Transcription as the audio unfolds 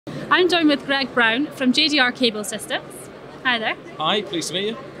I'm joined with Greg Brown from JDR Cable Systems. Hi there. Hi, pleased to meet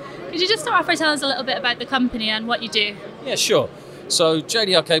you. Could you just start off by telling us a little bit about the company and what you do? Yeah, sure. So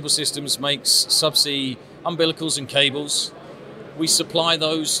JDR Cable Systems makes subsea umbilicals and cables. We supply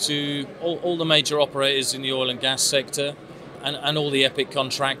those to all the major operators in the oil and gas sector and all the EPIC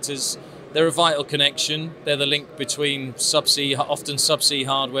contractors. They're a vital connection. They're the link between often subsea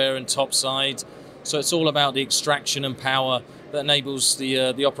hardware and topside. So it's all about the extraction and power that enables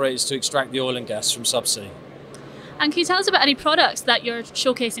the operators to extract the oil and gas from subsea. And can you tell us about any products that you're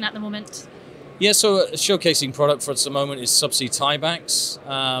showcasing at the moment? Yeah, so a showcasing product for us at the moment is Subsea Tiebacks.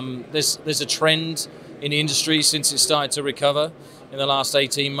 There's a trend in the industry since it started to recover in the last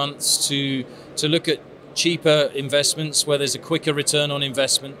 18 months to look at cheaper investments where there's a quicker return on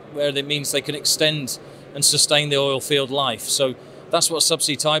investment, where it means they can extend and sustain the oil field life. So that's what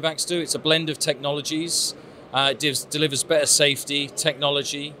Subsea Tiebacks do. It's a blend of technologies. It delivers better safety,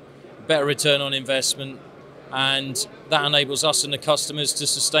 technology, better return on investment, and that enables us and the customers to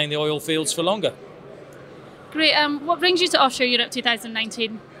sustain the oil fields for longer. Great. What brings you to Offshore Europe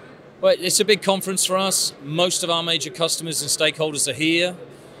 2019? Well, it's a big conference for us. Most of our major customers and stakeholders are here.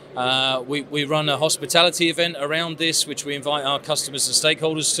 We run a hospitality event around this, which we invite our customers and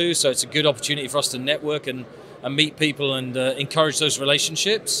stakeholders to, so it's a good opportunity for us to network and meet people and encourage those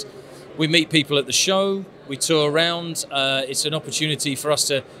relationships. We meet people at the show, we tour around. It's an opportunity for us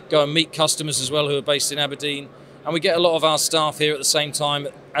to go and meet customers as well who are based in Aberdeen. And we get a lot of our staff here at the same time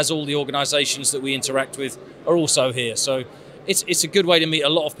as all the organisations that we interact with are also here. So it's a good way to meet a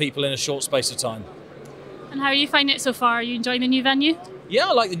lot of people in a short space of time. And how are you finding it so far? Are you enjoying the new venue? Yeah,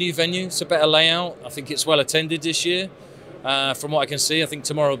 I like the new venue. It's a better layout. I think it's well attended this year. From what I can see, I think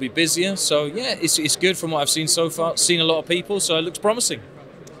tomorrow will be busier. So yeah, it's good from what I've seen so far. Seen a lot of people, so it looks promising.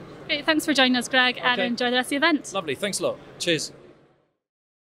 Great, thanks for joining us, Greg, and enjoy the rest of the event. Lovely, thanks a lot. Cheers.